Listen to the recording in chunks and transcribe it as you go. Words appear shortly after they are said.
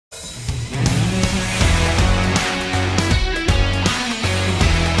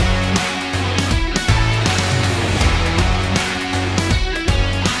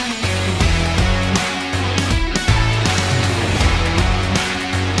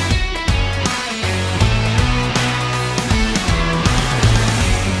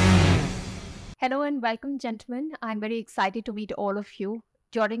Hello and welcome, gentlemen. I'm very excited to meet all of you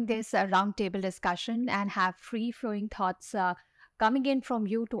during this roundtable discussion and have free flowing thoughts coming in from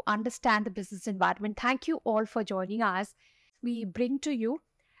you to understand the business environment. Thank you all for joining us. We bring to you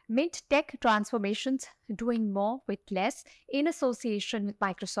Mint Tech Transformations, doing more with less in association with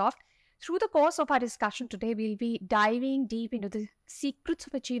Microsoft. Through the course of our discussion today, we'll be diving deep into the secrets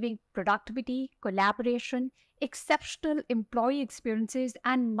of achieving productivity, collaboration, exceptional employee experiences,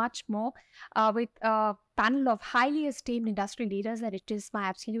 and much more with a panel of highly esteemed industry leaders. And it is my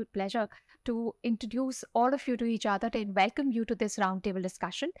absolute pleasure to introduce all of you to each other and welcome you to this roundtable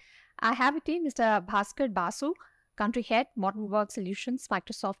discussion. I have with me Mr. Bhaskar Basu, Country Head, Modern Work Solutions,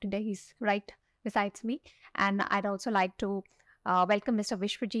 Microsoft India. He's right besides me. And I'd also like to welcome Mr.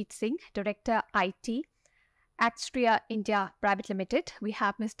 Vishwajit Singh, Director IT at Striya India Private Limited. We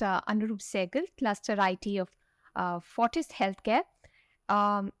have Mr. Anurup Sehgal, Cluster IT of Fortis Healthcare,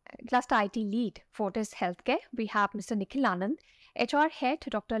 Cluster IT Lead, Fortis Healthcare. We have Mr. Nikhil Anand, HR Head,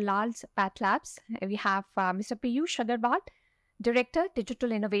 Dr. Lal's Path Labs. We have Mr. Piyush Agarwal, Director,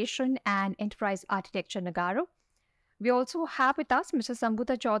 Digital Innovation and Enterprise Architecture, Nagaro. We also have with us Mr.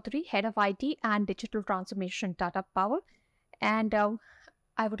 Sambhuta Chaudhary, Head of IT and Digital Transformation, Tata Power. And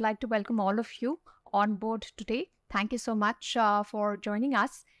I would like to welcome all of you on board today. Thank you so much for joining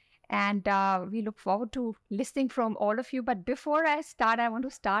us. And we look forward to listening from all of you. But before I start, I want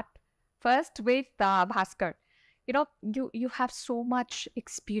to start first with Bhaskar. You know, you have so much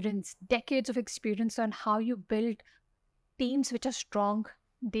experience, decades of experience on how you build teams which are strong.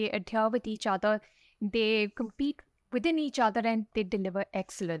 They adhere with each other. They compete within each other and they deliver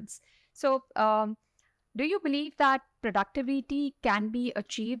excellence. So, do you believe that productivity can be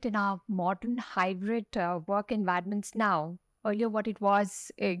achieved in our modern hybrid work environments now? Earlier, what it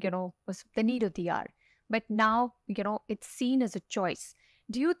was, was the need of the hour. But now, it's seen as a choice.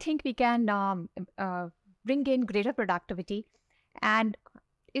 Do you think we can bring in greater productivity? And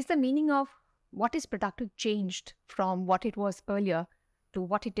is the meaning of what is productive changed from what it was earlier to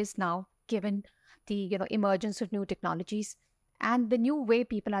what it is now, given the emergence of new technologies and the new way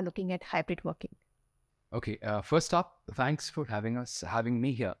people are looking at hybrid working? Okay, first up, thanks for having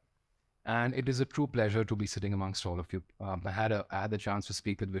me here. And it is a true pleasure to be sitting amongst all of you. I had the chance to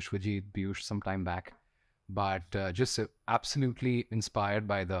speak with Vishwajit, Piyush some time back, but just absolutely inspired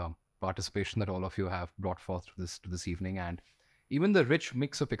by the participation that all of you have brought forth to this evening, and even the rich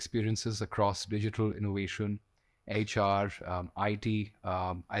mix of experiences across digital innovation, HR, IT.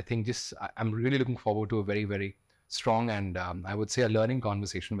 I think I'm really looking forward to a very, very strong and I would say a learning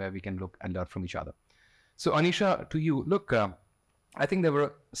conversation where we can look and learn from each other. So Anisha, to you, look, I think there were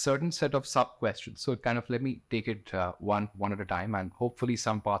a certain set of sub-questions. So kind of let me take it one at a time, and hopefully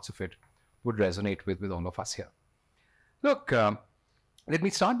some parts of it would resonate with all of us here. Look, let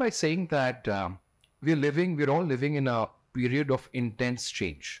me start by saying that we're all living in a period of intense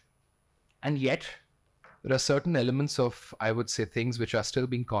change. And yet, there are certain elements of, I would say, things which are still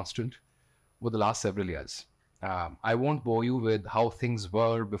being constant over the last several years. I won't bore you with how things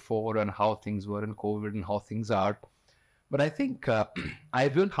were before and how things were in COVID and how things are. But I think I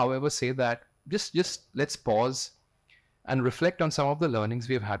will, however, say that just let's pause and reflect on some of the learnings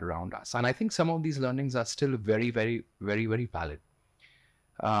we've had around us. And I think some of these learnings are still very, very, very, very valid.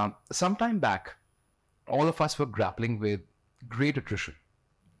 Some time back, all of us were grappling with great attrition,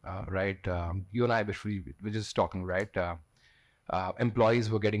 right? You and I, we're just talking, right? Employees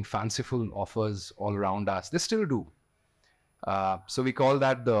were getting fanciful offers all around us. They still do. So we call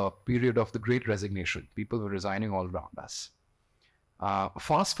that the period of the great resignation. People were resigning all around us.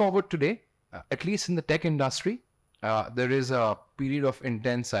 Fast forward today, at least in the tech industry, there is a period of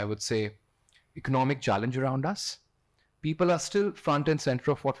intense, I would say, economic challenge around us. People are still front and center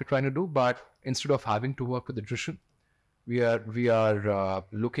of what we're trying to do, but instead of having to work with attrition, we are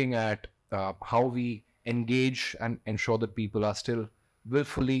looking at how we engage and ensure that people are still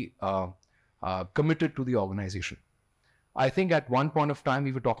willfully committed to the organization. I think at one point of time,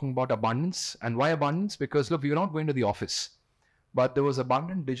 we were talking about abundance. And why abundance? Because look, we were not going to the office, but there was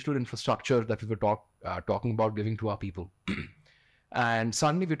abundant digital infrastructure that we were talking about giving to our people. And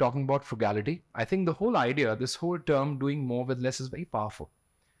suddenly we're talking about frugality. I think the whole idea, this whole term doing more with less is very powerful,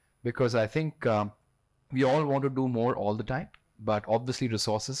 because I think we all want to do more all the time, but obviously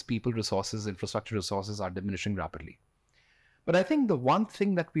resources, people resources, infrastructure resources are diminishing rapidly. But I think the one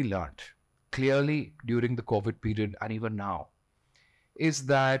thing that we learned clearly during the COVID period and even now is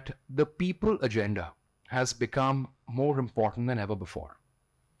that the people agenda has become more important than ever before.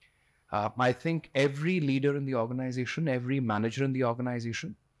 I think every leader in the organization, every manager in the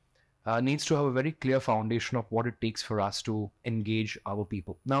organization needs to have a very clear foundation of what it takes for us to engage our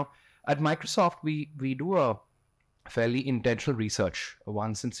people. Now, At Microsoft, we do a fairly intentional research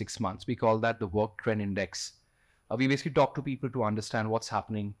once in 6 months. We call that the Work Trend Index. We basically talk to people to understand what's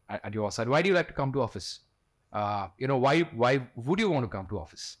happening at your side. Why do you like to come to office? Why would you want to come to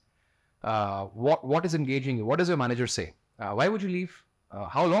office? What is engaging you? What does your manager say? Why would you leave?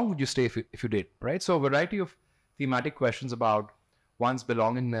 How long would you stay if you did? Right. So a variety of thematic questions about one's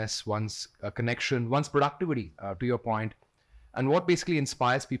belongingness, one's connection, one's productivity, to your point, and what basically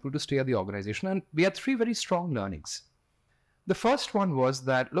inspires people to stay at the organization. And we had three very strong learnings. The first one was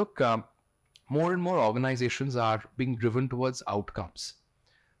that, look, more and more organizations are being driven towards outcomes.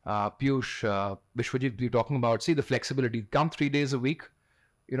 Piyush, Vishwajit, we're talking about, see, the flexibility, come 3 days a week,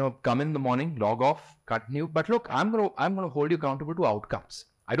 come in the morning, log off, continue. But look, I'm gonna hold you accountable to outcomes.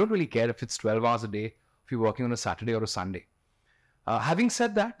 I don't really care if it's 12 hours a day, if you're working on a Saturday or a Sunday. Having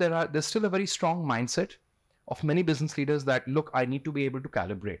said that, there's still a very strong mindset of many business leaders that, look, I need to be able to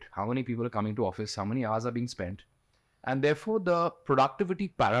calibrate how many people are coming to office, how many hours are being spent. And therefore, the productivity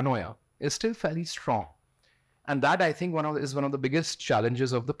paranoia is still fairly strong. And that, I think, is one of the biggest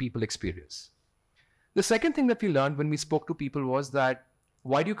challenges of the people experience. The second thing that we learned when we spoke to people was that,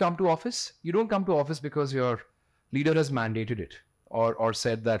 why do you come to office? You don't come to office because your leader has mandated it or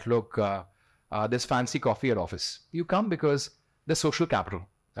said that, look, there's fancy coffee at office. You come because there's social capital.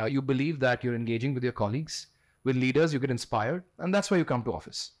 You believe that you're engaging with your colleagues, with leaders, you get inspired, and that's why you come to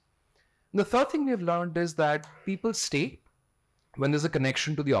office. And the third thing we have learned is that people stay when there's a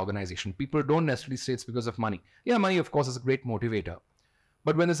connection to the organization. People don't necessarily stay it's because of money. Yeah, money, of course, is a great motivator.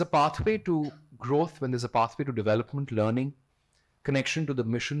 But when there's a pathway to growth, when there's a pathway to development, learning, connection to the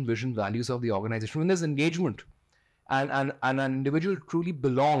mission, vision, values of the organization, when there's engagement and an individual truly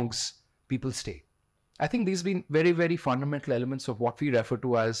belongs, people stay. I think these have been very, very fundamental elements of what we refer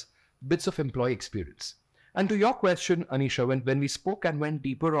to as bits of employee experience. And to your question, Anisha, when we spoke and went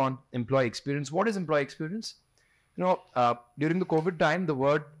deeper on employee experience, what is employee experience? During the COVID time, the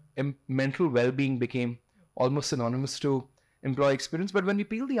word mental well-being became almost synonymous to employee experience. But when we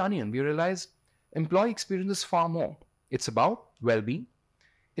peel the onion, we realized employee experience is far more. It's about well-being.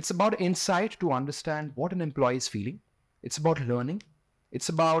 It's about insight to understand what an employee is feeling. It's about learning. It's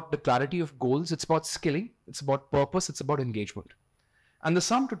about the clarity of goals. It's about skilling. It's about purpose. It's about engagement. And the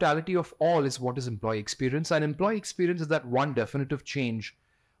sum totality of all is what is employee experience. And employee experience is that one definitive change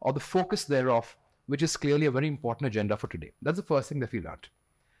or the focus thereof, which is clearly a very important agenda for today. That's the first thing that we learned.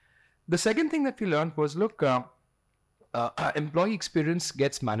 The second thing that we learned was, look, employee experience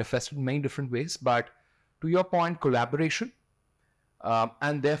gets manifested in many different ways, but to your point, collaboration,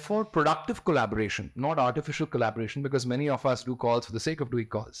 and therefore productive collaboration, not artificial collaboration, because many of us do calls for the sake of doing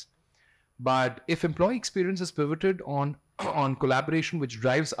calls. But if employee experience is pivoted on collaboration, which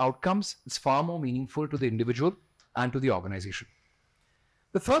drives outcomes, it's far more meaningful to the individual and to the organization.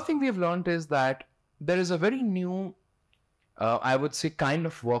 The third thing we have learned is that there is a very new, I would say, kind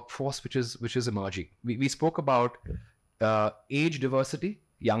of workforce which is emerging. We spoke about age diversity,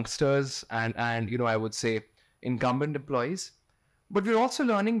 youngsters, and I would say incumbent employees. But we're also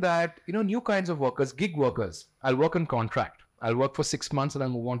learning that new kinds of workers, gig workers. I'll work on contract. I'll work for 6 months and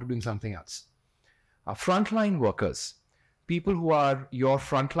I'll move on to doing something else. Frontline workers, people who are your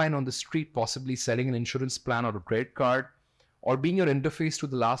frontline on the street, possibly selling an insurance plan or a credit card, or being your interface to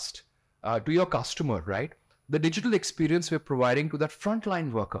the last, to your customer, right? The digital experience we're providing to that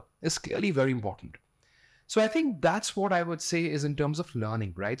frontline worker is clearly very important. So I think that's what I would say is in terms of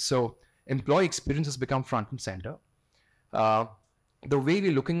learning, right? So employee experience has become front and center. The way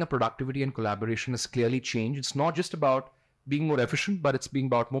we're looking at productivity and collaboration has clearly changed. It's not just about being more efficient, but it's being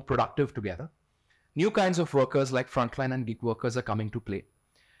about more productive together. New kinds of workers like frontline and gig workers are coming to play.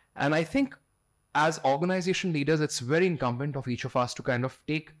 And I think as organization leaders, it's very incumbent of each of us to kind of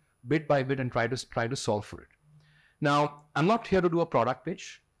take bit by bit and try to solve for it. Now, I'm not here to do a product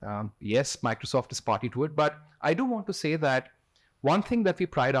pitch. Yes, Microsoft is party to it, but I do want to say that one thing that we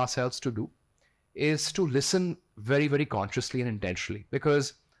pride ourselves to do is to listen very, very consciously and intentionally,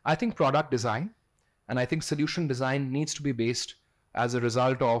 because I think product design and I think solution design needs to be based as a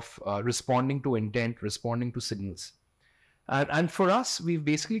result of responding to intent, responding to signals. And for us, we've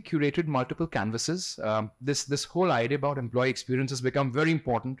basically curated multiple canvases. This whole idea about employee experience has become very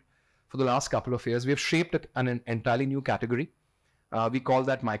important for the last couple of years. We have shaped an entirely new category. We call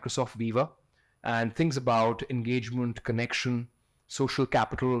that Microsoft Viva. And things about engagement, connection, social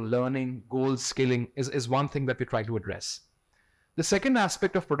capital, learning, goals, skilling is one thing that we try to address. The second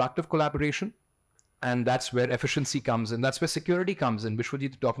aspect of productive collaboration, and that's where efficiency comes in, that's where security comes in.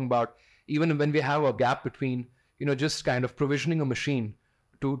 Vishwajit talking about even when we have a gap between just kind of provisioning a machine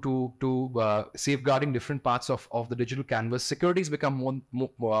safeguarding different parts of the digital canvas, security has become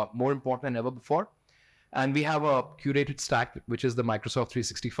more important than ever before. And we have a curated stack, which is the Microsoft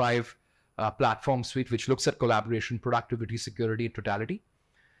 365 platform suite, which looks at collaboration, productivity, security, and totality.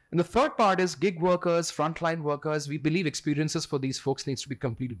 And the third part is gig workers, frontline workers. We believe experiences for these folks needs to be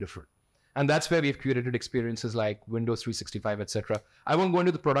completely different. And that's where we've curated experiences like Windows 365, etc. I won't go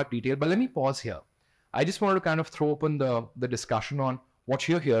into the product detail, but let me pause here. I just wanted to kind of throw open the discussion on what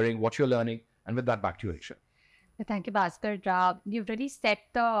you're hearing, what you're learning, and with that, back to you, Aisha. Thank you, Bhaskar. You've really set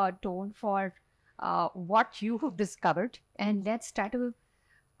the tone for what you have discovered, and let's try to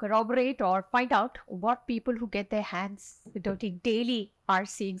corroborate or find out what people who get their hands dirty daily are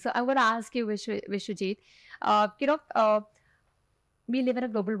seeing. So I'm going to ask you, Vishwajit, we live in a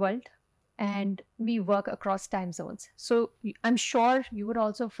global world and we work across time zones. So I'm sure you would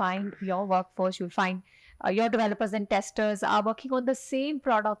also find your workforce, you'll find your developers and testers are working on the same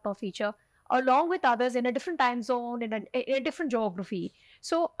product or feature along with others in a different time zone, in a different geography.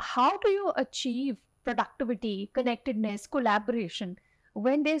 So how do you achieve productivity, connectedness, collaboration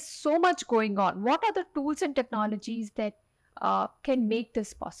when there's so much going on? What are the tools and technologies that can make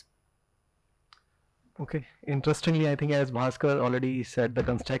this possible? Okay. Interestingly, I think as Bhaskar already said the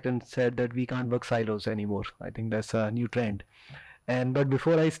construct and said that we can't work silos anymore. I think that's a new trend. But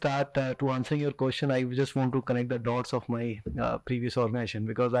before I start to answering your question, I just want to connect the dots of my previous organization,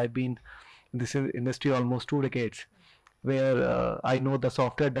 because I've been in this industry almost 2 decades, where I know the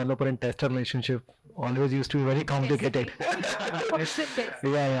software developer and tester relationship always used to be very complicated.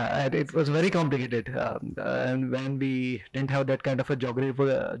 And it was very complicated, and when we didn't have that kind of a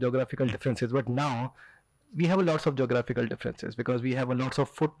geographical differences. But now we have lots of geographical differences because we have a lots of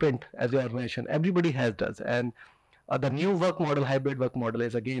footprint as an organization. Everybody does, and the new work model, hybrid work model,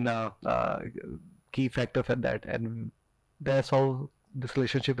 is again a key factor for that, and that's how this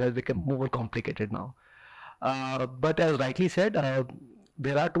relationship has become more complicated now. But as rightly said,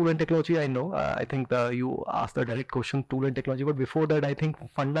 there are tool and technology. I know. I think you asked the direct question, tool and technology. But before that, I think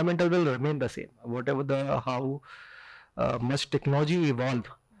fundamental will remain the same. Whatever how much technology evolve,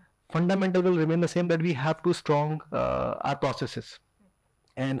 fundamental will remain the same. That we have to strong our processes,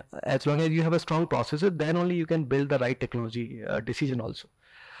 and as long as you have a strong processes, then only you can build the right technology decision also.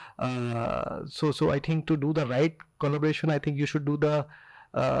 So I think to do the right collaboration, I think you should do the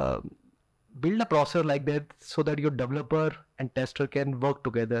build a process like that so that your developer and tester can work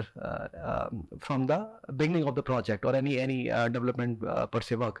together from the beginning of the project or any development per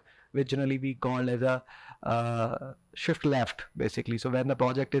se work, which generally we call as a shift left basically. So when the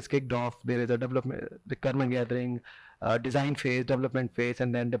project is kicked off, there is a development requirement gathering, design phase, development phase,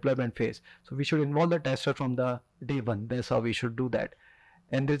 and then deployment phase. So we should involve the tester from the day one. That's how we should do that.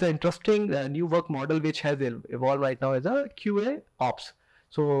 And there's an interesting new work model which has evolved right now as a QA ops.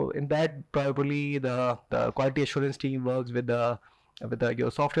 So in that, probably the quality assurance team works with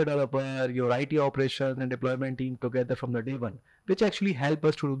your software developer, your IT operations and deployment team together from the day one, which actually help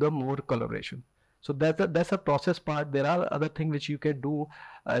us to do the more collaboration. So that's a process part. There are other things which you can do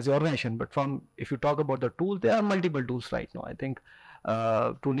as an organization, but if you talk about the tools, there are multiple tools right now. I think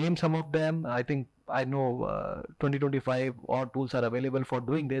to name some of them, I know 2025 all tools are available for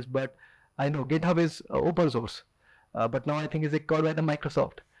doing this, but I know GitHub is open source. But now I think it's called by the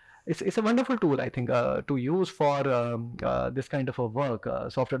Microsoft. It's a wonderful tool, I think, to use for this kind of a work,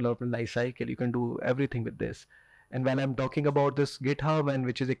 software development life cycle. You can do everything with this. And when I'm talking about this GitHub, and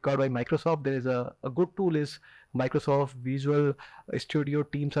which is called by Microsoft, there is a good tool is Microsoft Visual Studio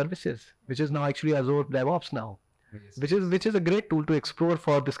Team Services, which is now actually Azure DevOps now, yes. which is a great tool to explore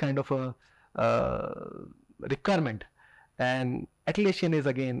for this kind of a requirement. And Atlassian is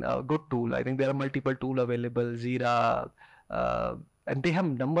again a good tool. I think there are multiple tools available, Jira, and they have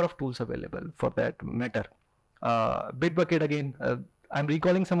number of tools available for that matter. Bitbucket again, I'm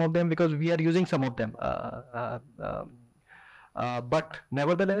recalling some of them because we are using some of them. But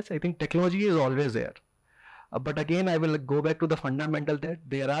nevertheless, I think technology is always there. But again, I will go back to the fundamental that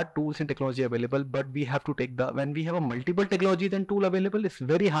there are tools and technology available, but we have to take when we have a multiple technologies and tool available, it's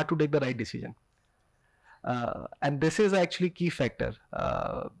very hard to take the right decision. And this is actually key factor.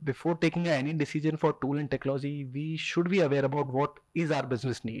 Before taking any decision for tool and technology, we should be aware about what is our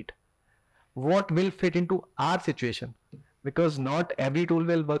business need, what will fit into our situation, because not every tool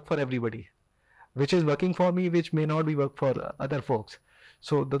will work for everybody. Which is working for me, which may not be work for other folks.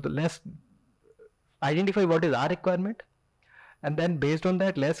 So let's identify what is our requirement, and then based on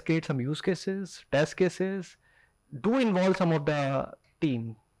that, let's create some use cases, test cases, do involve some of the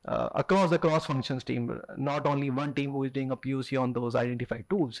team. Across the cross functions team, not only one team who is doing a POC on those identified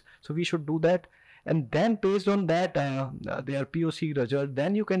tools. So we should do that, and then based on that their POC result,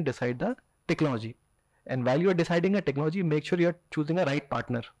 then you can decide the technology. And while you are deciding a technology, make sure you are choosing a right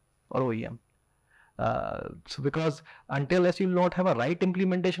partner or OEM. So because until as you will not have a right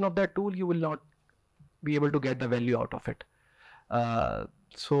implementation of that tool, you will not be able to get the value out of it.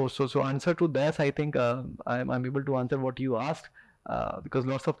 So answer to this, I think I'm able to answer what you asked, because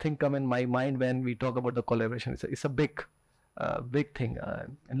lots of things come in my mind when we talk about the collaboration. It's a big thing,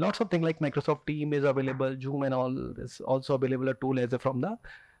 and lots of things like Microsoft Team is available, Zoom and all is also available a tool as a from the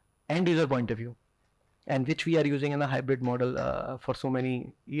end user point of view, and which we are using in a hybrid model for so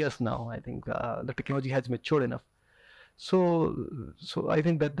many years now. I think the technology has matured enough. So I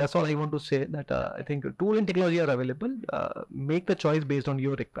think that's all I want to say, that I think tool and technology are available. Make the choice based on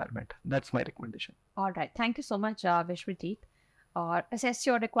your requirement. That's my recommendation. All right. Thank you so much, Vishwajeet. Assess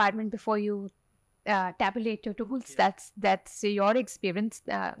your requirement before you tabulate your tools. That's your experience.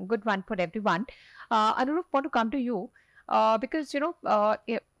 Good one for everyone. Anurup, want to come to you because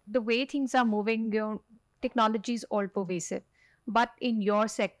the way things are moving, technology is all pervasive. But in your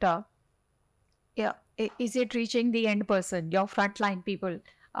sector, yeah, is it reaching the end person, your frontline people?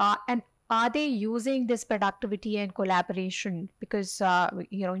 And are they using this productivity and collaboration? Because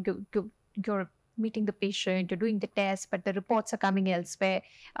you're meeting the patient, you're doing the test, but the reports are coming elsewhere.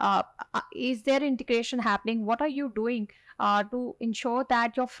 Is there integration happening? What are you doing to ensure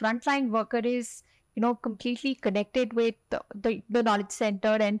that your frontline worker is completely connected with the knowledge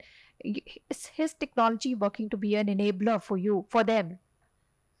center, and is his technology working to be an enabler for them?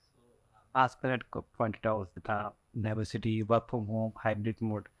 As Karan pointed out, the diversity, work from home, hybrid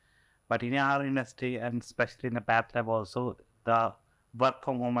mode. But in our industry, and especially in the path lab also, the work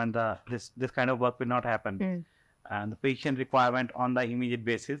from home and this kind of work will not happen. And the patient requirement on the immediate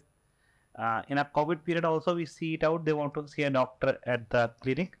basis. In a COVID period also, we see it out. They want to see a doctor at the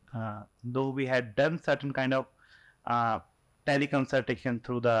clinic. Though we had done certain kind of teleconsultation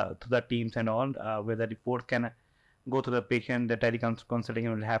through the teams and all, where the report can go to the patient, the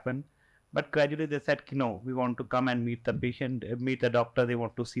teleconsultation will happen. But gradually they said, no, we want to come and meet the patient, meet the doctor. They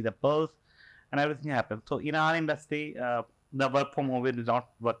want to see the pulse, and everything happens. So in our industry, the work from home is not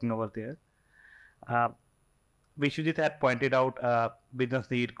working over there. Vishwajit had pointed out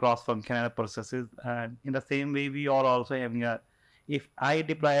business need, cross-functional processes, and in the same way, we are also having if I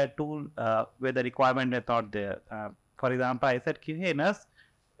deploy a tool where the requirement is not there. For example, I said, hey nurse,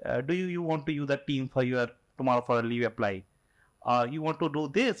 do you want to use a team for your tomorrow for a leave apply? You want to do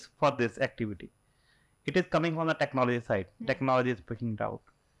this for this activity. It is coming from the technology side. Technology is pushing it out.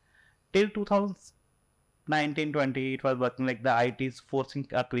 Till 2019-20, it was working like the IT is forcing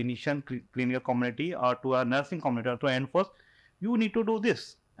a clinician, clinical community, or to a nursing community, or to enforce, you need to do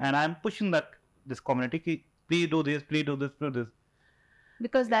this. And I'm pushing this community, please do this, please do this, please do this.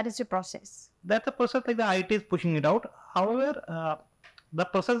 Because that is your process. That's a process like the IT is pushing it out. However, the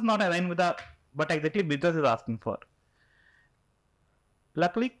process is not aligned with what exactly business is asking for.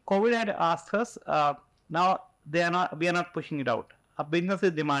 Luckily, COVID had asked us, now we are not pushing it out. A business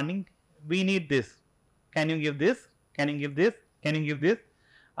is demanding, we need this. Can you give this? Can you give this? Can you give this?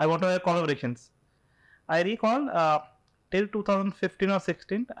 I want to have collaborations. I recall till 2015 or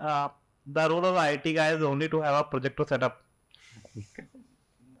 16, the role of the IT guy is only to have a projector set up.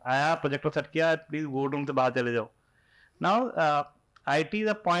 I have a projector set kiya, please boardroom se bahar chale jao. Now, IT is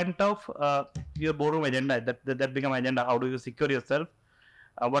a point of your boardroom agenda. That become agenda. How do you secure yourself?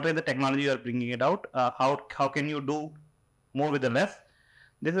 What is the technology you are bringing it out? How can you do more with the less?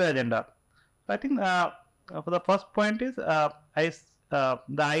 This is the agenda. So I think for the first point is the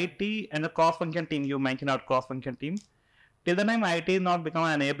IT and the cross-function team. You mentioned our cross-function team. Till the time IT is not become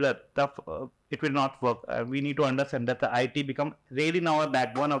an enabler, it will not work. We need to understand that the IT become really now a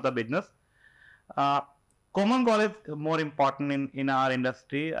backbone of the business. Common goal is more important in our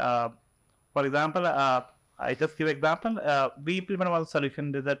industry. For example, I just give example. We implement one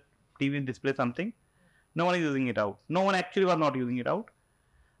solution. There's a TV display something. No one is using it out. No one actually was not using it out.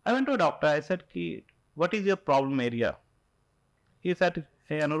 I went to a doctor. I said, what is your problem area? He said,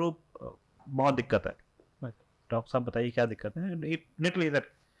 hey Anurup, बहुत दिक्कत है. Doctor साहब बताइए क्या दिक्कत है? Literally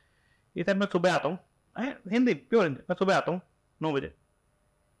he said मैं सुबह आता हूँ. हिंदी प्योर हिंदी. मैं सुबह आता हूँ 9 बजे.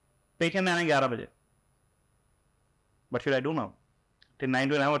 पेशेंट आने 11 बजे. What should I do now? Till 9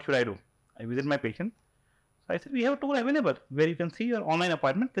 to 11, what should I do? I visit my patient. So I said, we have a tool available where you can see your online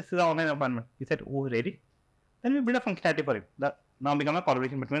appointment. This is our online appointment. He said, oh, really? Then we build a functionality for it. That now become a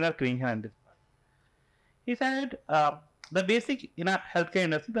collaboration between our clinician and this. He said, the basic in our healthcare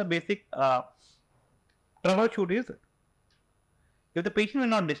industry, the basic troubleshoot is, if the patient will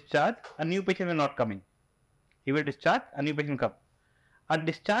not discharge, a new patient will not come in. He will discharge, a new patient will come. a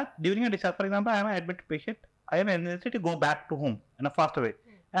discharge, during a discharge, for example, I am an admitted patient, I am necessary to go back to home in a faster way.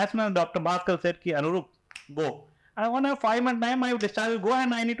 As soon as Dr. Bhaskar said, Ki Anurup, go. I want a 5-month time, my discharge will go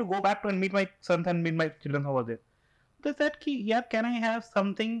and I need to go back to and meet my sons and meet my children over there. They said, Ki, yeah, can I have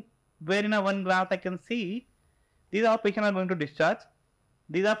something where in a one glance I can see these are patients are going to discharge,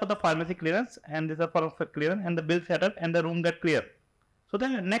 these are for the pharmacy clearance and these are for clearance and the bill settled and the room get clear. So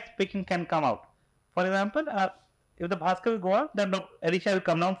then the next patient can come out. For example, if the Bhaskar will go out, then Arisha will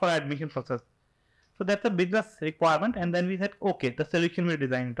come down for admission process. So that's a business requirement, and then we said, okay, the solution will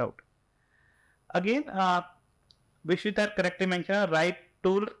design it out. Again, Vishwit had correctly mentioned a right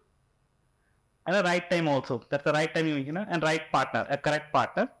tool and a right time also. That's the right time you mentioned, and right partner, a correct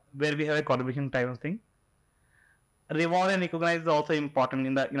partner, where we have a collaboration type of thing. Reward and recognize is also important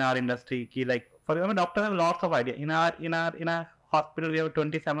in our industry. Ki, like, for example, doctors have lots of ideas. In our hospital, we have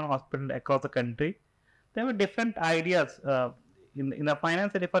 27 hospitals across the country. They have different ideas. In the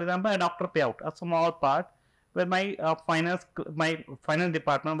finance, for example, a doctor payout, a small part, where my finance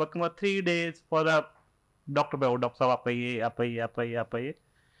department working for 3 days for the doctor payout. Doctor apaye.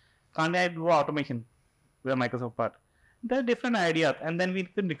 Can't I do automation with a Microsoft part? There are different ideas, and then we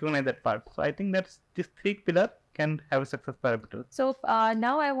can recognize that part. So I think that's this 3 pillar can have a success parameter. So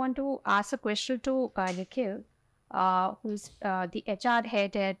now I want to ask a question to Nikhil, who's the HR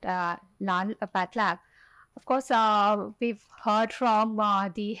head at Lal Path Lab. Of course, we've heard from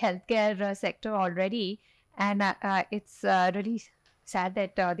the healthcare sector already, and it's really sad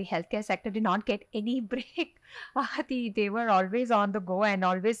that the healthcare sector did not get any break. They were always on the go and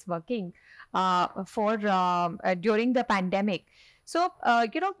always working during the pandemic. So,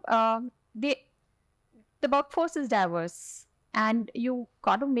 the workforce is diverse, and you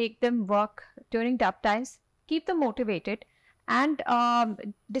got to make them work during tough times, keep them motivated. And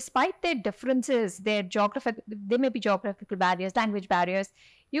despite their differences, they may be geographical barriers, language barriers,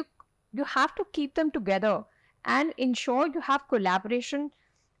 you have to keep them together and ensure you have collaboration,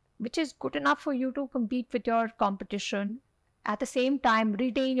 which is good enough for you to compete with your competition. At the same time,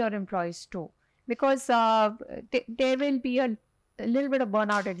 retain your employees too, because there will be a little bit of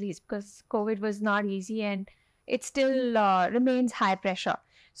burnout, at least because COVID was not easy and it still remains high pressure.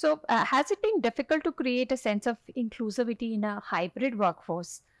 So has it been difficult to create a sense of inclusivity in a hybrid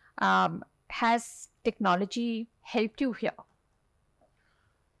workforce? Has technology helped you here?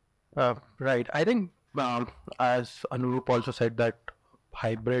 Right. I think as Anurup also said, that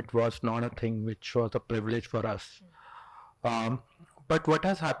hybrid was not a thing which was a privilege for us. But what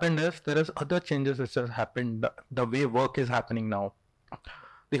has happened is there is other changes which has happened. The way work is happening now,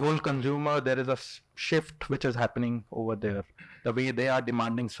 the whole consumer, there is a shift which is happening over there. The way they are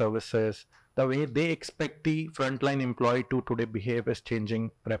demanding services, the way they expect the frontline employee to today behave is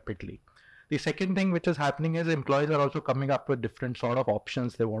changing rapidly. The second thing which is happening is employees are also coming up with different sort of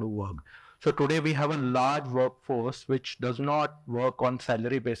options they want to work. So today we have a large workforce which does not work on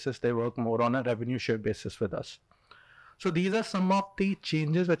salary basis. They work more on a revenue share basis with us. So these are some of the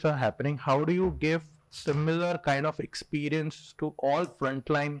changes which are happening. How do you give similar kind of experience to all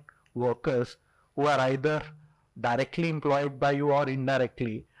frontline workers who are either directly employed by you or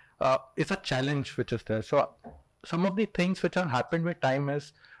indirectly? It's a challenge which is there. So some of the things which have happened with time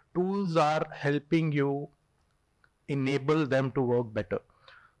is tools are helping you enable them to work better.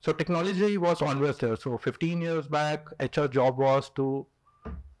 So technology was always there. So 15 years back, HR job was to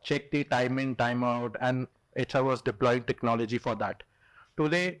check the time in, time out, and HR was deploying technology for that.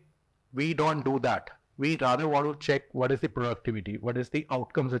 Today, we don't do that. We rather want to check what is the productivity, what is the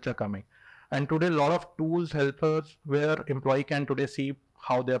outcomes which are coming. And today, a lot of tools help us where employee can today see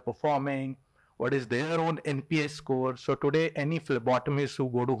how they're performing, what is their own NPS score. So today, any phlebotomist who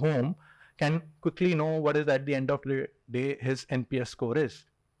go to home can quickly know what is at the end of the day his NPS score is.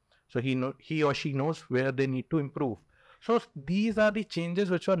 So he or she knows where they need to improve. So these are the changes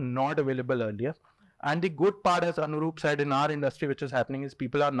which were not available earlier. And the good part, as Anurup said, in our industry, which is happening is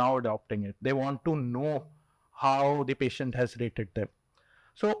people are now adopting it. They want to know how the patient has rated them.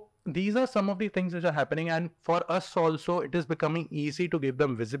 So these are some of the things which are happening. And for us also, it is becoming easy to give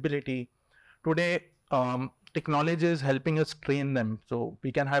them visibility. Today, technology is helping us train them. So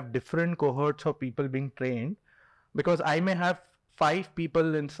we can have different cohorts of people being trained, because I may have 5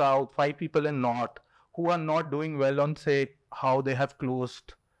 people in South, 5 people in North who are not doing well on, say, how they have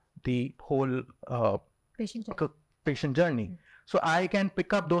closed the whole patient journey. So I can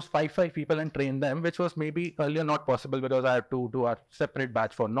pick up those 5 people and train them, which was maybe earlier not possible because I have to do a separate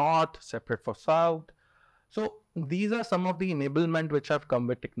batch for North, separate for South. So these are some of the enablement which have come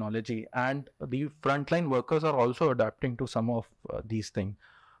with technology, and the frontline workers are also adapting to some of these things.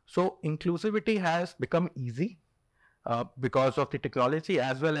 So inclusivity has become easy, because of the technology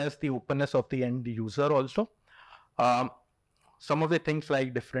as well as the openness of the end user also. Um, some of the things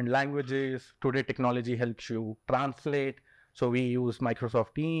like different languages, today technology helps you translate. So we use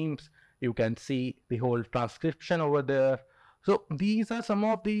Microsoft Teams. You can see the whole transcription over there. So these are some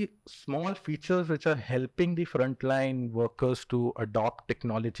of the small features which are helping the frontline workers to adopt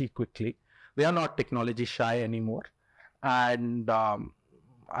technology quickly. They are not technology shy anymore. And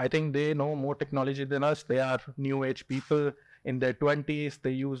I think they know more technology than us. They are new age people in their 20s.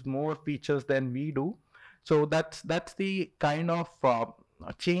 They use more features than we do. So that's the kind of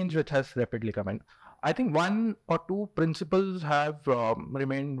change which has rapidly come in. I think one or two principles have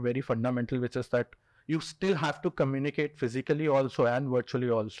remained very fundamental, which is that you still have to communicate physically also and virtually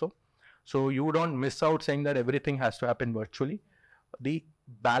also. So you don't miss out saying that everything has to happen virtually. The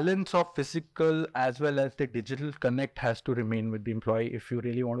balance of physical as well as the digital connect has to remain with the employee if you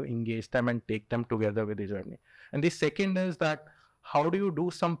really want to engage them and take them together with the journey. And the second is that how do you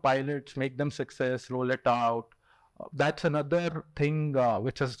do some pilots, make them success, roll it out? That's another thing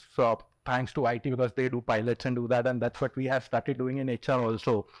which is thanks to IT, because they do pilots and do that. And that's what we have started doing in HR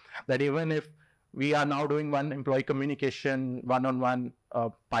also. That even if we are now doing one employee communication one-on-one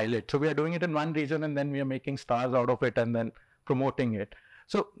pilot. So we are doing it in one region and then we are making stars out of it and then promoting it.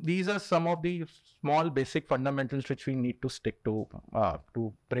 So these are some of the small basic fundamentals which we need to stick to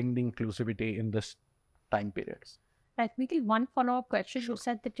bring the inclusivity in this time periods. Right, Nikhil, one follow-up question. You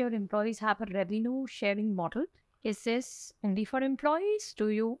said that your employees have a revenue sharing model. Is this only for employees? Do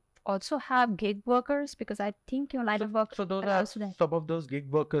you also have gig workers? Because I think your line of work. So those are some of those gig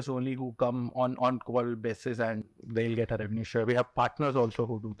workers only who come on call basis and they'll get a revenue share. We have partners also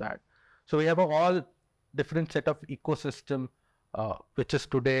who do that. So we have a all different set of ecosystem, which is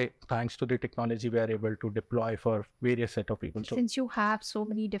today, thanks to the technology, we are able to deploy for various set of people. So, since you have so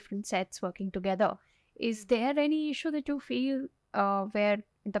many different sets working together, is there any issue that you feel where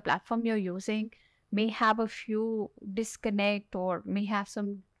the platform you're using may have a few disconnect or may have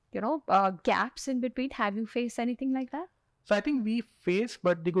some, gaps in between? Have you faced anything like that? So I think we face,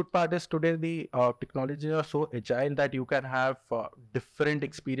 but the good part is today the technologies are so agile that you can have different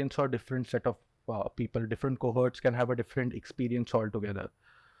experience or different set of people, different cohorts can have a different experience altogether.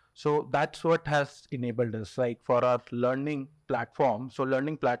 So that's what has enabled us, like for our learning platform. So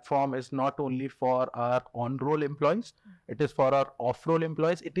learning platform is not only for our on-roll employees, it is for our off-roll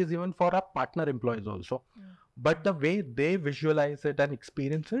employees, it is even for our partner employees also. But the way they visualize it and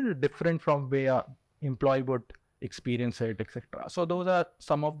experience it is different from way our employee would experience it, etc. So those are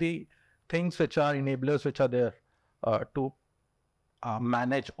some of the things which are enablers which are there to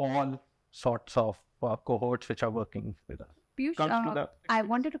manage all sorts of cohorts which are working with us. Piyush, I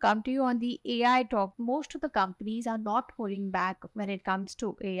wanted to come to you on the AI talk. Most of the companies are not holding back when it comes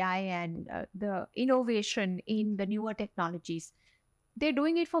to AI and the innovation in the newer technologies. They're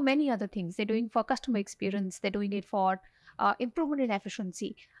doing it for many other things. They're doing it for customer experience. They're doing it for improvement in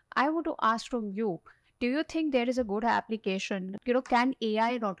efficiency. I want to ask from you, do you think there is a good application? Can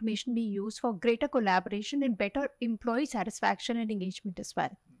AI and automation be used for greater collaboration and better employee satisfaction and engagement as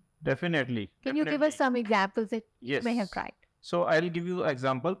well? Definitely. Can you give us some examples that Yes. you may have tried? So I'll give you an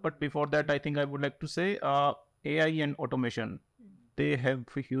example, but before that, I think I would like to say AI and automation, they have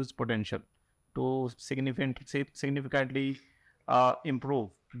a huge potential to significantly improve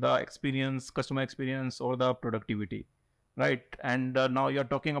the experience, customer experience, or the productivity, right? And now you're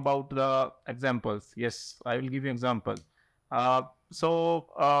talking about the examples. Yes, I will give you example.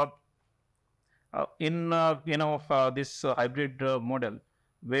 In this hybrid model,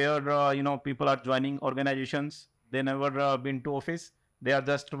 where people are joining organizations, they never been to office, they are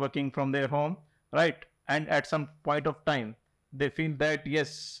just working from their home, right? And at some point of time they feel that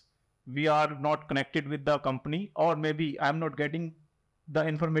yes, we are not connected with the company, or maybe I'm not getting the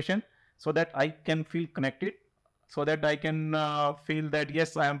information so that I can feel connected, so that I can feel that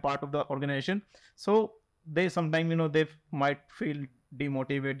yes, I am part of the organization. So they sometimes they might feel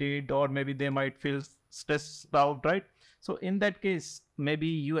demotivated, or maybe they might feel stressed out, right? So in that case, maybe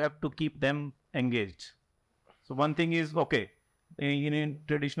you have to keep them engaged. So one thing is, okay, in a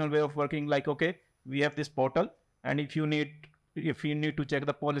traditional way of working, like, okay, we have this portal, and if you need to check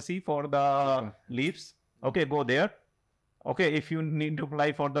the policy for the leaves, okay, go there. Okay, if you need to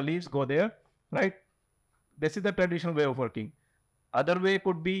apply for the leaves, go there, right? This is the traditional way of working. Other way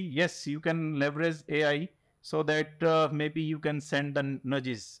could be, yes, you can leverage AI so that maybe you can send the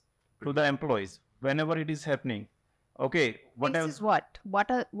nudges to the employees whenever it is happening. Okay, This is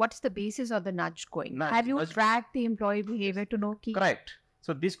what's the basis of the nudge going? Have you tracked the employee behavior to know key? Correct.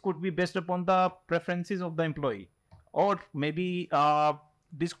 So this could be based upon the preferences of the employee, or maybe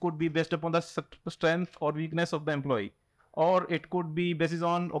this could be based upon the strength or weakness of the employee, or it could be based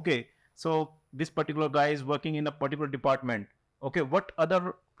on, okay, so this particular guy is working in a particular department. Okay, what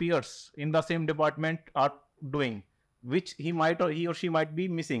other peers in the same department are doing, which he or she might be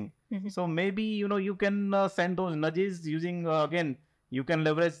missing. So maybe, you can send those nudges using, again, you can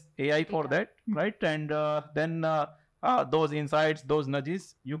leverage AI for that, right? And then those insights, those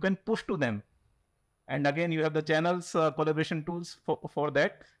nudges, you can push to them. And again, you have the channels, collaboration tools for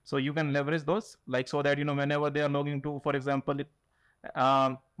that. So you can leverage those, like, so that, whenever they are logging to, for example,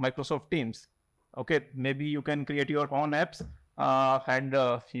 Microsoft Teams, okay, maybe you can create your own apps and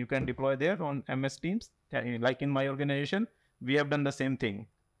you can deploy there on MS Teams. Like in my organization, we have done the same thing,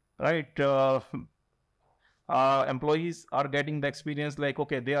 right? Employees are getting the experience like,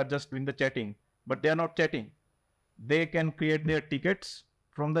 okay, they are just doing the chatting, but they are not chatting. They can create their tickets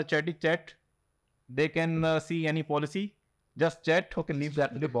from the chat. They can see any policy, just chat. Okay, leave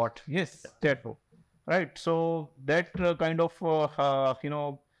that. The bot. Yes, chat. Right. So that kind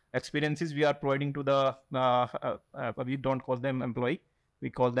of experiences we are providing to the we don't call them employee, we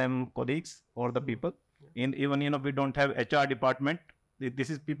call them colleagues or the people. Even we don't have HR department. This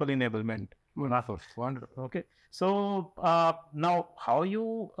is people enablement. Wonderful. Okay. So now, how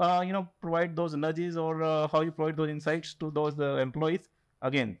you provide those nudges, or how you provide those insights to those employees?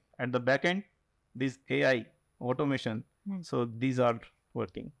 Again, at the back end, this AI automation. So these are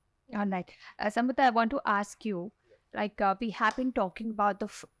working. All right. Samvita, I want to ask you, like we have been talking about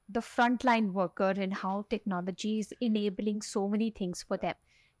the frontline worker and how technology is enabling so many things for them.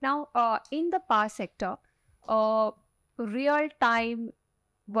 Now, in the power sector, real-time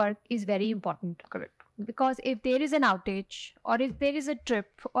work is very important. Correct. Because if there is an outage, or if there is a trip,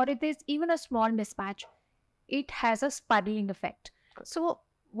 or if there's even a small mismatch, it has a spiraling effect. So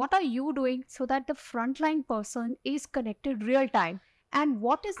what are you doing so that the frontline person is connected real time? And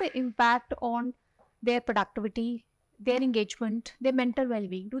what is the impact on their productivity, their engagement, their mental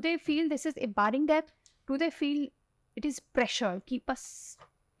well-being? Do they feel this is empowering them? Do they feel it is pressure? Keep us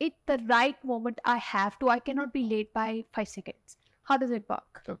at the right moment. I cannot be late by 5 seconds. How does it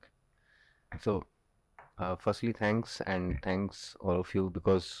work? Okay. So, firstly, thanks all of you,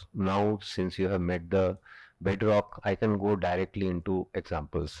 because now since you have met the bedrock, I can go directly into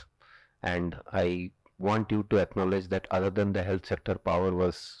examples. And I want you to acknowledge that other than the health sector, power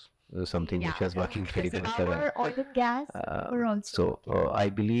was something which was working very well. Power, oil and gas, were also. So I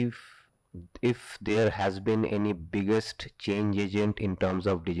believe if there has been any biggest change agent in terms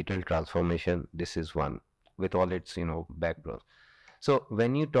of digital transformation, this is one, with all its background. So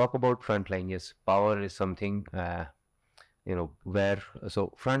when you talk about frontline, yes, power is something so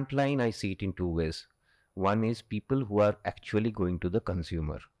frontline, I see it in two ways. One is people who are actually going to the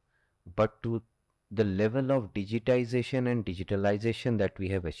consumer, but to the level of digitization and digitalization that we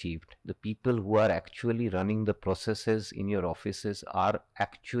have achieved, the people who are actually running the processes in your offices are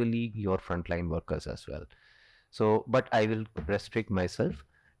actually your frontline workers as well. So, but I will restrict myself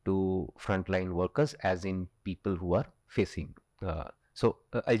to frontline workers, as in people who are facing. So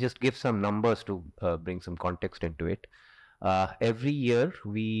I'll just give some numbers to bring some context into it. Every year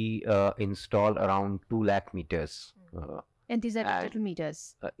we install around 2 lakh meters. And these are digital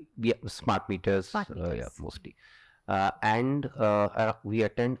meters. Yeah, smart meters. Yeah, mostly. And we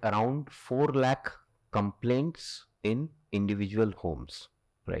attend around 4 lakh complaints in individual homes,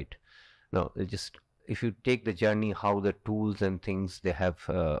 right? Now, just if you take the journey, how the tools and things they have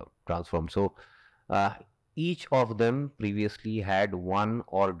transformed. So each of them previously had one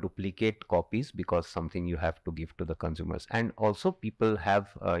or duplicate copies, because something you have to give to the consumers. And also people have,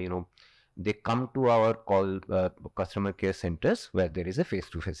 they come to our customer care centers where there is a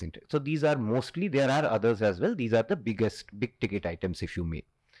face-to-face interview. So these are mostly, there are others as well. These are the big ticket items, if you may.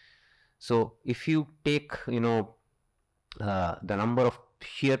 So if you take, the number of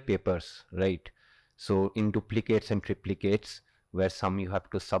sheer papers, right? So in duplicates and triplicates, where some you have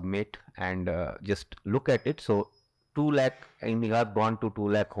to submit, and just look at it. So 2 lakh, and you have gone to 2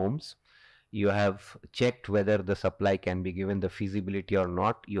 lakh homes. You have checked whether the supply can be given the feasibility or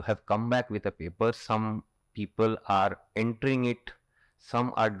not. You have come back with a paper. Some people are entering it.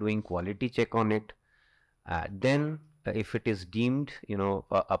 Some are doing quality check on it. Then if it is deemed,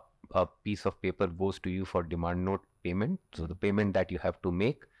 a piece of paper goes to you for demand note payment. So the payment that you have to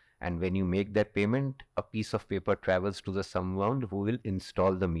make. And when you make that payment, a piece of paper travels to the someone who will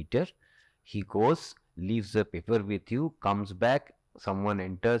install the meter. He goes, leaves the paper with you, comes back, someone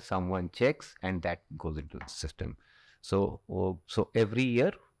enters, someone checks, and that goes into the system. So every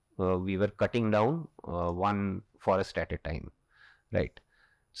year we were cutting down one forest at a time, right?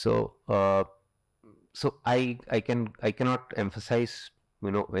 So I cannot emphasize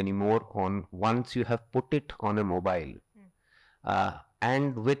anymore on once you have put it on a mobile.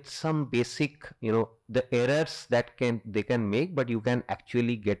 And with some basic, the errors that they can make, but you can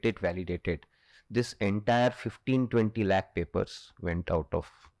actually get it validated. This entire 15-20 lakh papers went out of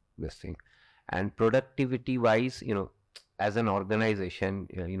this thing. And productivity wise, as an organization,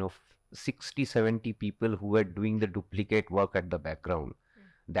 60-70 people who were doing the duplicate work at the background,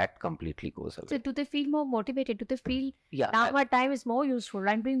 that completely goes away. So do they feel more motivated? Do they feel Yeah, now my time is more useful?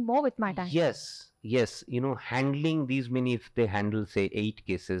 I'm doing more with my time. Yes, handling these many, if they handle say 8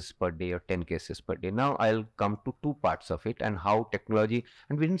 cases per day or 10 cases per day. Now I'll come to two parts of it and how technology,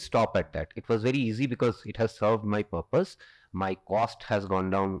 and we didn't stop at that. It was very easy because it has served my purpose. My cost has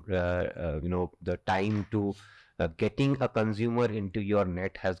gone down, the time to getting a consumer into your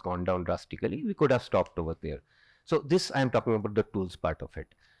net has gone down drastically. We could have stopped over there. So this I'm talking about the tools part of it.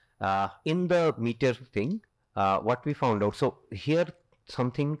 In the meter thing, what we found out, so here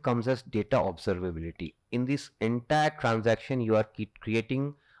something comes as data observability. In this entire transaction, you are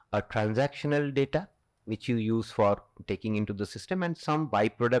creating a transactional data which you use for taking into the system, and some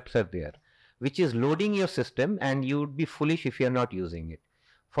byproducts are there which is loading your system, and you would be foolish if you are not using it.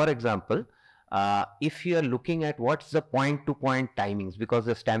 For example, if you are looking at what's the point-to-point timings, because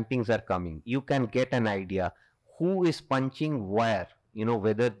the stampings are coming, you can get an idea who is punching where,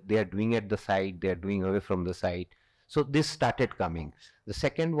 whether they are doing at the site, they are doing away from the site. So this started coming. The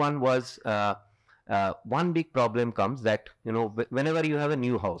second one was one big problem comes that, whenever you have a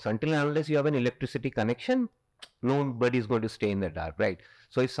new house, until and unless you have an electricity connection, nobody is going to stay in the dark, right?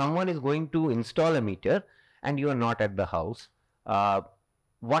 So if someone is going to install a meter and you are not at the house,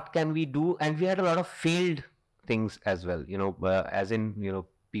 what can we do? And we had a lot of failed things as well, as in,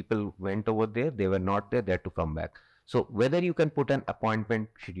 people went over there, they were not there, they had to come back. So whether you can put an appointment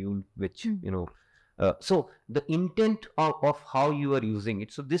schedule, which, so the intent of how you are using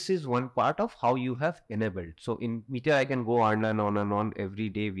it. So this is one part of how you have enabled. So in meter, I can go on and on and on. Every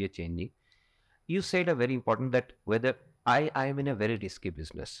day we are changing. You said a very important that whether I am in a very risky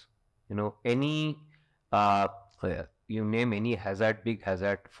business, any, you name any hazard, big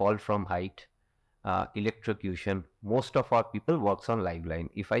hazard, fall from height, electrocution, most of our people works on live line.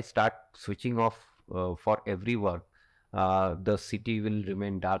 If I start switching off for every work, the city will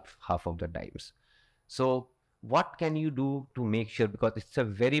remain dark half of the times. So what can you do to make sure, because it's a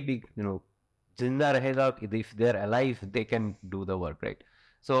very big, zinda rahega, if they're alive, they can do the work, right?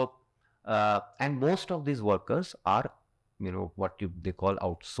 So, and most of these workers are, what they call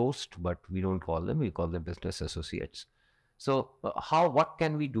outsourced, but we don't call them, we call them business associates. So what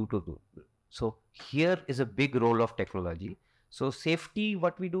can we do to do? So here is a big role of technology. So safety,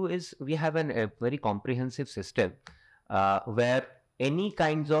 what we do is we have a very comprehensive system where any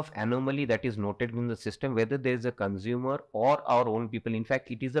kinds of anomaly that is noted in the system, whether there is a consumer or our own people, in fact,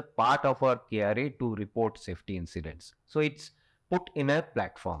 it is a part of our KRA to report safety incidents. So it's put in a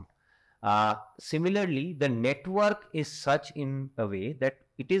platform. Similarly, the network is such in a way that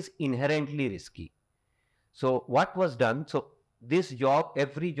it is inherently risky. So what was done? So this job,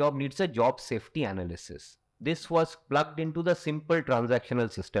 every job needs a job safety analysis. This was plugged into the simple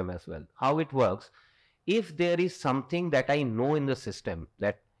transactional system as well. How it works, if there is something that I know in the system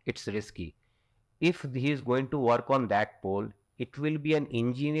that it's risky, if he is going to work on that pole, it will be an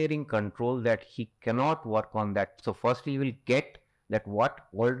engineering control that he cannot work on that. So first he will get that what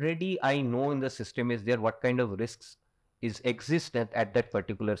already I know in the system is there, what kind of risks exist at that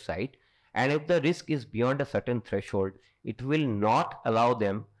particular site. And if the risk is beyond a certain threshold, it will not allow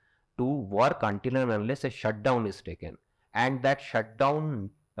them to work until and unless a shutdown is taken. And that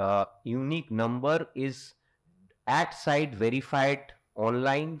shutdown unique number is at site verified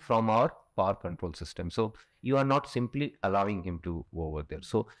online from our power control system. So you are not simply allowing him to go over there.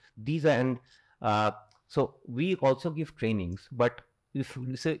 So these are, and so we also give trainings, but if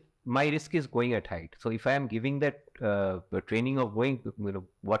you say my risk is going at height, so if I am giving that training of going,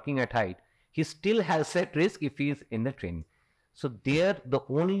 working at height, he still has that risk if he is in the training. So there, the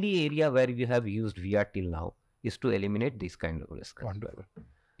only area where we have used VR till now is to eliminate this kind of risk.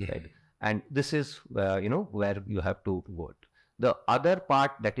 Right? And this is, where you have to vote. The other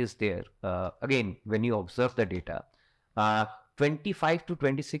part that is there, again, when you observe the data, 25 to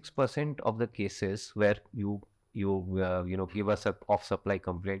 26% of the cases where you give us a off supply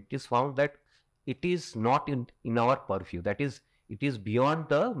complaint, it is found that it is not in our purview. That is, it is beyond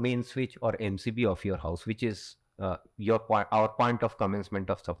the main switch or MCB of your house, which is our point of commencement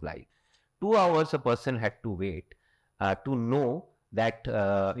of supply. 2 hours a person had to wait to know that,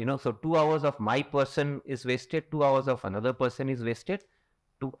 so 2 hours of my person is wasted, 2 hours of another person is wasted.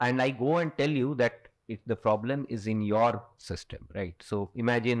 And I go and tell you that if the problem is in your system, right? So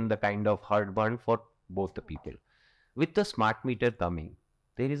imagine the kind of heartburn for both the people. With the smart meter coming,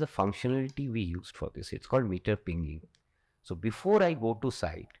 there is a functionality we used for this. It's called meter pinging. So before I go to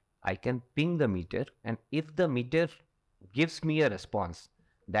site, I can ping the meter, and if the meter gives me a response,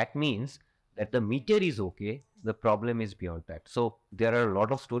 that means that the meter is okay, the problem is beyond that. So there are a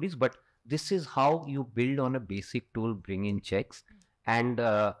lot of stories, but this is how you build on a basic tool, bring in checks. And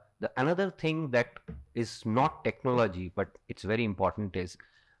the another thing that is not technology, but it's very important is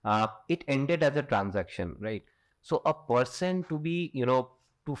it ended as a transaction, right? So a person to be,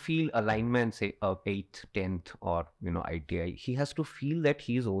 to feel alignment, say 8th, 10th, or ITI, he has to feel that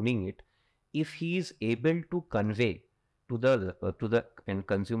he is owning it. If he is able to convey to the end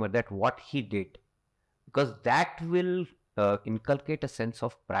consumer that what he did, because that will inculcate a sense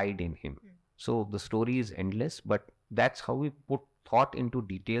of pride in him. So the story is endless, but that's how we put thought into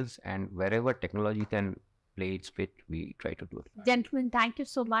details, and wherever technology can play its bit, we try to do it. Gentlemen, thank you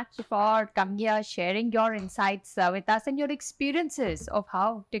so much for coming here, sharing your insights with us and your experiences of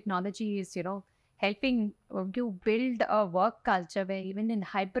how technology is, helping you build a work culture where even in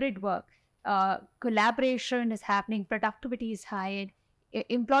hybrid work, collaboration is happening, productivity is high, and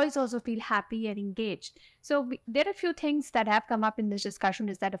employees also feel happy and engaged. So there are a few things that have come up in this discussion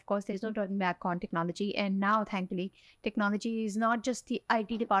is that, of course, there's no turning back on technology. And now, thankfully, technology is not just the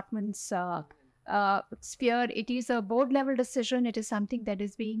IT department's sphere. It is a board level decision. It is something that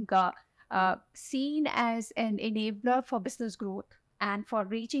is being seen as an enabler for business growth and for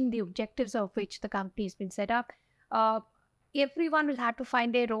reaching the objectives of which the company has been set up. Everyone will have to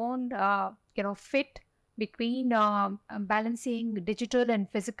find their own, fit between balancing digital and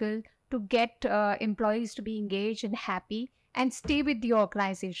physical to get employees to be engaged and happy and stay with the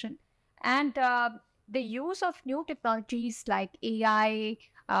organization. And the use of new technologies like AI,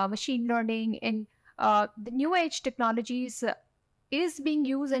 machine learning, and the new age technologies is being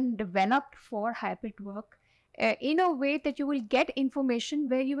used and developed for hybrid work in a way that you will get information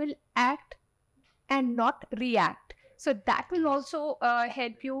where you will act and not react. So that will also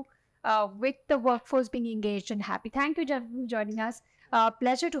help you with the workforce being engaged and happy. Thank you, gentlemen, for joining us.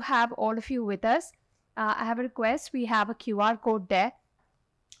 Pleasure to have all of you with us. I have a request. We have a QR code there.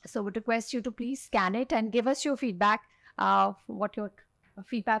 So would request you to please scan it and give us your feedback, what your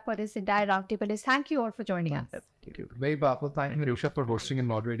feedback for this entire roundtable is. Thank you all for joining us. Very powerful. Thank you, Marusha, for hosting and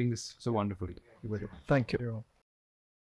moderating this so wonderfully. Thank you.